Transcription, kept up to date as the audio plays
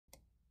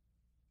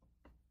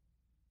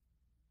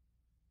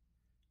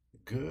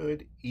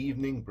Good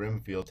evening,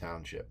 Brimfield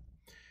Township.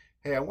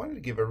 Hey, I wanted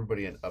to give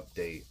everybody an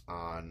update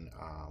on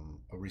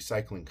a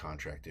recycling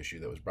contract issue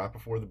that was brought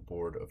before the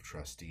Board of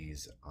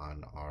Trustees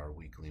on our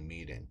weekly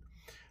meeting.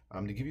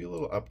 To give you a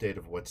little update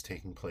of what's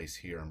taking place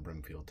here in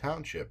Brimfield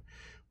Township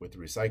with the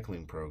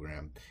recycling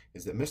program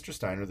is that Mr.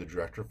 Steiner, the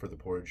director for the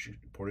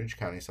Portage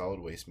County Solid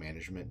Waste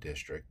Management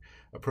District,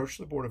 approached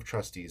the Board of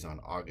Trustees on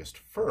August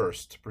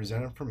 1st to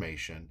present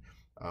information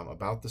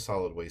about the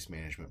solid waste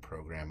management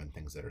program and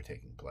things that are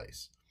taking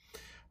place.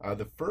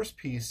 The first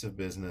piece of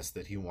business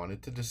that he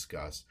wanted to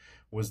discuss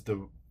was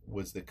the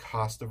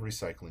cost of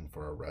recycling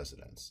for our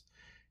residents.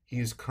 He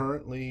is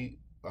currently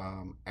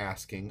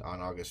asking on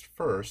August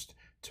 1st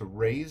to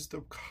raise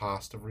the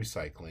cost of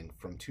recycling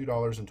from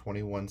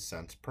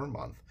 $2.21 per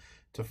month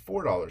to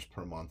 $4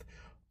 per month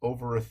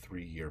over a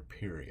 3-year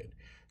period.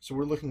 So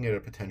we're looking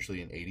at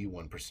potentially an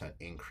 81%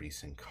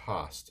 increase in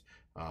cost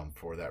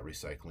for that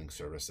recycling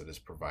service that is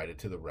provided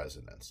to the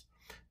residents.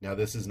 Now,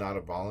 this is not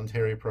a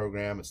voluntary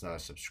program. It's not a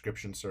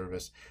subscription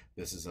service.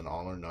 This is an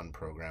all or none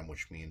program,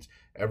 which means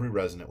every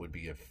resident would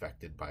be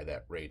affected by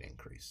that rate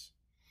increase.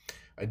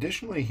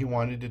 Additionally, he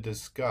wanted to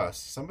discuss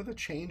some of the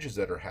changes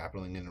that are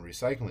happening in the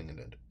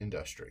recycling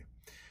industry.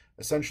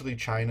 Essentially,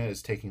 China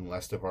is taking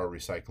less of our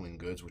recycling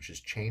goods, which has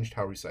changed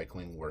how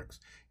recycling works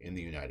in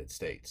the United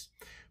States.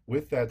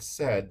 With that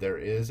said, there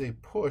is a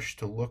push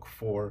to look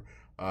for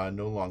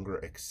no longer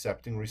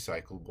accepting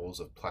recyclables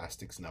of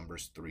plastics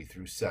numbers 3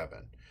 through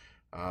 7.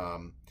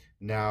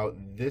 Now,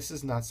 this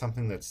is not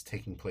something that's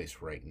taking place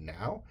right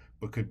now,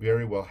 but could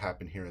very well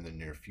happen here in the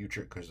near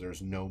future because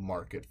there's no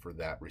market for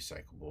that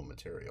recyclable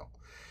material.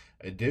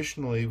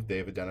 Additionally,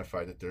 they've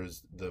identified that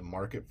there's the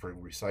market for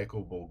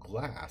recyclable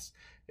glass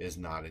is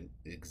not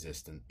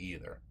existent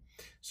either.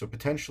 So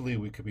potentially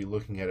we could be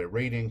looking at a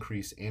rate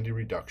increase and a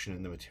reduction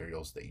in the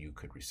materials that you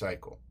could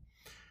recycle.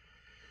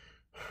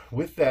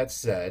 With that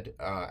said,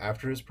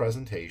 after his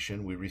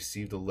presentation, we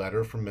received a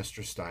letter from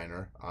Mr.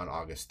 Steiner on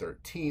August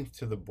 13th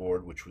to the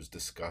board, which was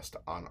discussed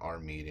on our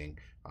meeting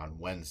on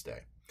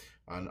Wednesday.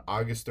 On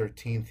August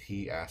 13th,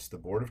 he asked the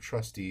Board of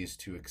Trustees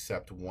to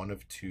accept one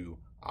of two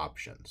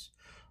options.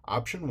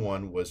 Option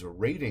one was a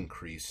rate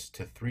increase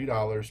to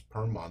 $3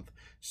 per month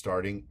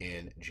starting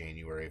in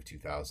January of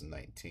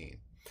 2019.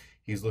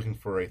 He's looking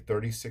for a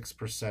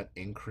 36%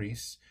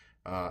 increase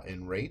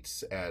in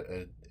rates at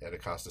a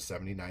cost of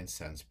 79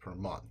 cents per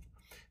month.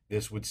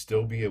 This would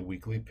still be a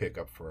weekly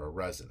pickup for our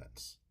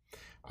residents.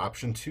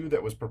 Option two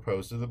that was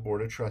proposed to the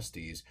Board of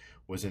Trustees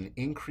was an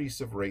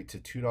increase of rate to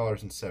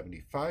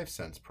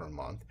 $2.75 per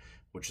month,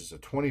 which is a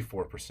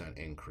 24%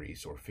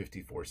 increase or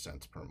 54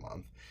 cents per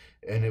month,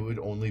 and it would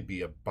only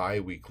be a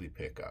bi-weekly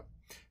pickup.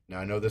 Now,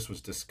 I know this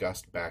was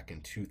discussed back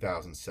in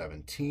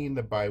 2017,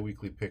 the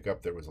bi-weekly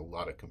pickup. There was a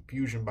lot of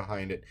confusion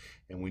behind it,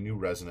 and we knew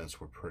residents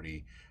were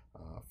pretty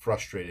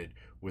frustrated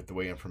with the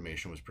way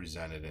information was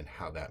presented and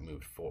how that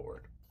moved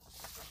forward.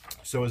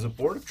 So as a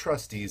Board of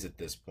Trustees at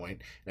this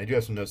point, and I do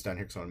have some notes down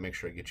here because I want to make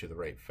sure I get you the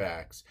right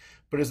facts,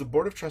 but as a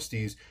Board of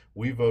Trustees,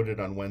 we voted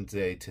on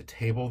Wednesday to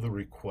table the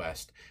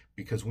request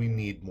because we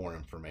need more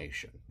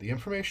information. The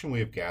information we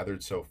have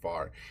gathered so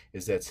far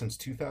is that since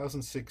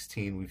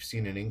 2016, we've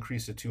seen an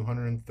increase of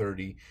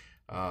 230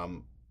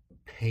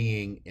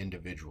 paying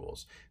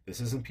individuals.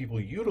 This isn't people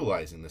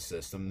utilizing the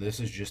system. This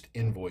is just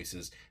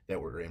invoices that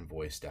were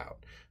invoiced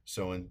out.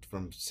 So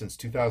since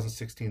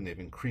 2016, they've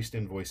increased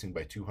invoicing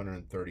by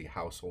 230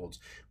 households,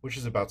 which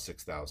is about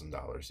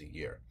 $6,000 a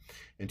year.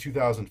 In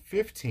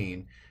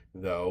 2015,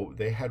 though,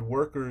 they had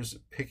workers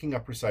picking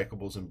up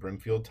recyclables in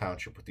Brimfield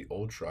Township with the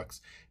old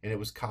trucks, and it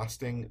was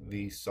costing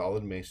the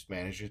Solid Waste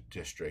Management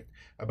District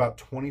about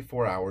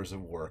 24 hours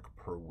of work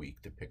per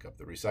week to pick up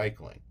the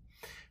recycling.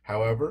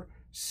 However,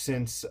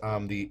 since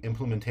the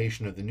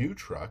implementation of the new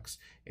trucks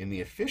and the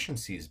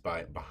efficiencies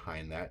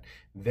behind that,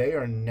 they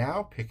are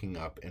now picking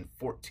up in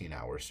 14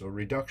 hours, so a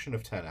reduction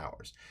of 10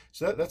 hours.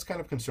 So that's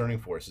kind of concerning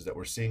for us, is that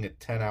we're seeing a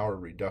 10-hour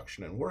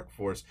reduction in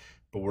workforce,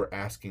 but we're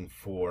asking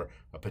for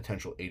a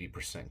potential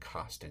 80%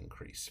 cost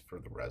increase for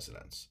the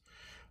residents.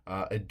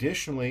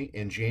 Additionally,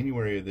 in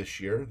January of this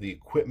year, the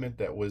equipment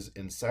that was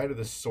inside of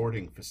the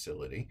sorting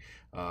facility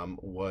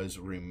was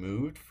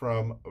removed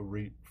from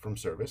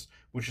service,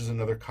 which is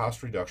another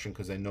cost reduction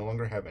because they no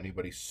longer have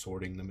anybody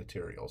sorting the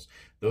materials.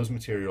 Those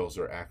materials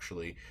are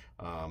actually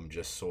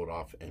just sold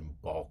off in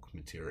bulk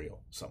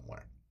material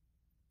somewhere.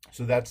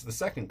 So that's the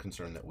second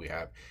concern that we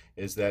have,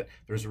 is that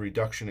there's a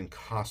reduction in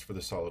cost for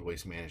the Solid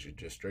Waste Management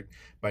District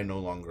by no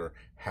longer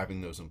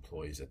having those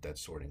employees at that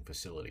sorting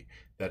facility.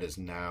 That is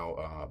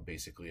now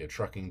basically a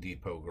trucking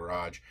depot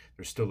garage.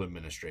 There's still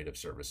administrative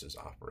services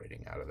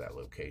operating out of that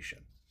location.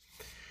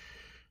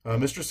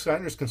 Mr.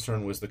 Steiner's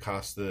concern was the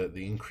cost, the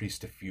increase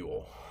to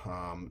fuel.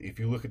 If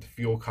you look at the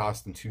fuel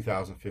cost in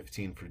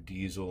 2015 for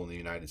diesel in the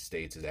United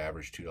States, it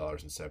averaged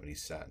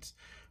 $2.70.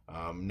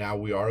 Now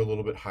we are a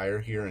little bit higher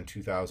here in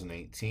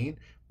 2018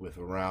 with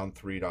around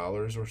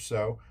 $3 or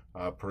so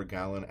per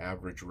gallon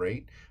average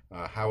rate.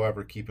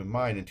 However, keep in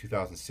mind in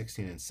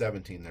 2016 and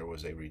 17 there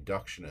was a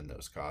reduction in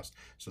those costs,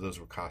 so those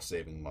were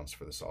cost-saving months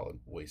for the Solid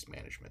Waste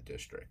Management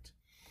District.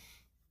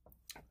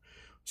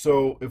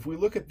 So if we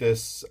look at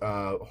this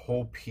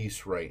whole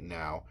piece right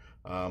now,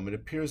 it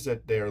appears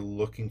that they are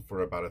looking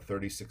for about a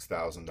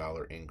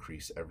 $36,000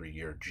 increase every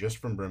year just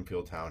from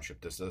Brimfield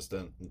Township. This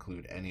doesn't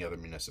include any other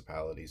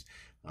municipalities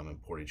in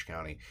Portage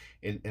County.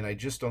 And I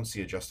just don't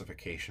see a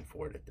justification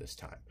for it at this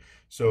time.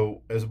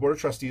 So as a Board of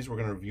Trustees, we're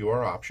going to review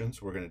our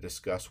options. We're going to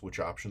discuss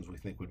which options we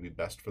think would be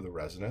best for the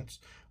residents.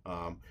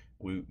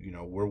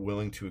 We're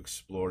willing to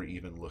explore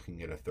even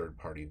looking at a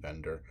third-party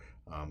vendor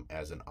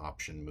as an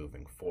option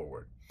moving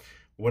forward.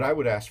 What I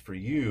would ask for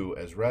you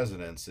as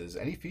residents is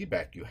any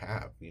feedback you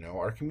have.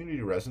 Our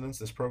community residents,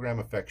 this program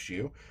affects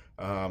you.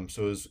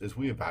 So as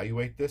we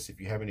evaluate this,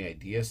 if you have any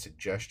ideas,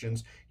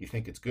 suggestions, you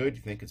think it's good,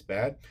 you think it's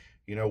bad,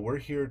 we're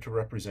here to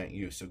represent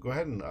you. So go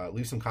ahead and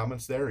leave some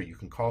comments there, or you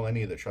can call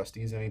any of the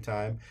trustees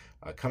anytime.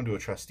 Come to a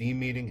trustee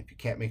meeting. If you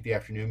can't make the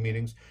afternoon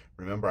meetings,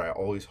 remember I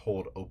always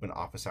hold open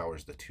office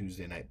hours the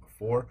Tuesday night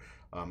before.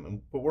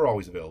 But we're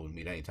always available to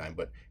meet anytime,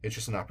 but it's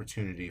just an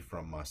opportunity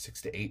from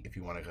 6 to 8 if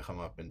you want to come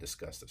up and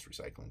discuss this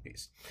recycling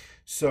piece.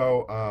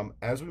 So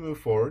as we move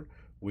forward,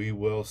 we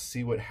will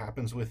see what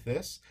happens with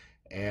this,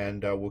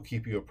 and we'll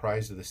keep you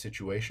apprised of the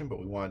situation, but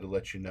we wanted to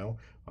let you know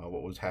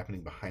what was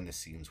happening behind the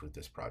scenes with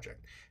this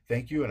project.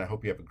 Thank you, and I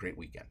hope you have a great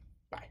weekend.